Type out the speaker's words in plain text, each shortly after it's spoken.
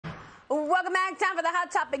Welcome back. Time for the Hot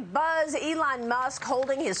Topic Buzz. Elon Musk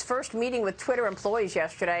holding his first meeting with Twitter employees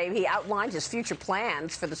yesterday. He outlined his future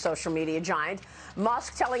plans for the social media giant.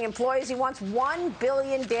 Musk telling employees he wants 1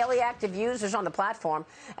 billion daily active users on the platform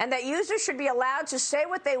and that users should be allowed to say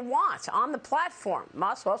what they want on the platform.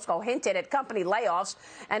 Musk also hinted at company layoffs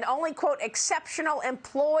and only, quote, exceptional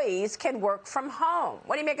employees can work from home.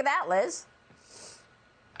 What do you make of that, Liz?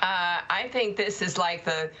 I think this is like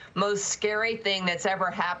the most scary thing that's ever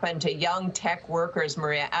happened to young tech workers,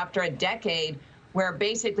 Maria, after a decade where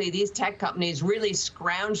basically these tech companies really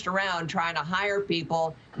scrounged around trying to hire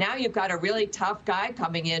people. Now you've got a really tough guy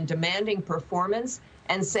coming in demanding performance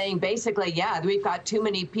and saying basically, yeah, we've got too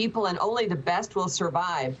many people and only the best will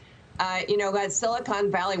survive.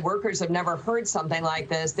 Silicon Valley workers have never heard something like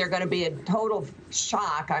this. They're going to be in total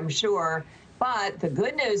shock, I'm sure. But the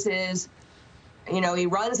good news is, he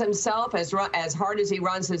runs himself as hard as he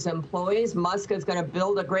runs his employees. Musk is going to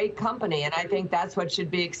build a great company, and I think that's what should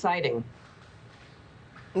be exciting.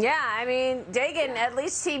 Yeah, I mean, Dagan, at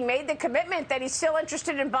least he made the commitment that he's still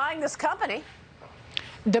interested in buying this company.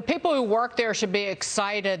 The people who work there should be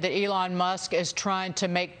excited that Elon Musk is trying to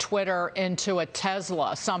make Twitter into a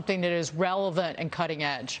Tesla, something that is relevant and cutting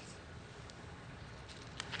edge.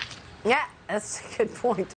 Yeah, that's a good point.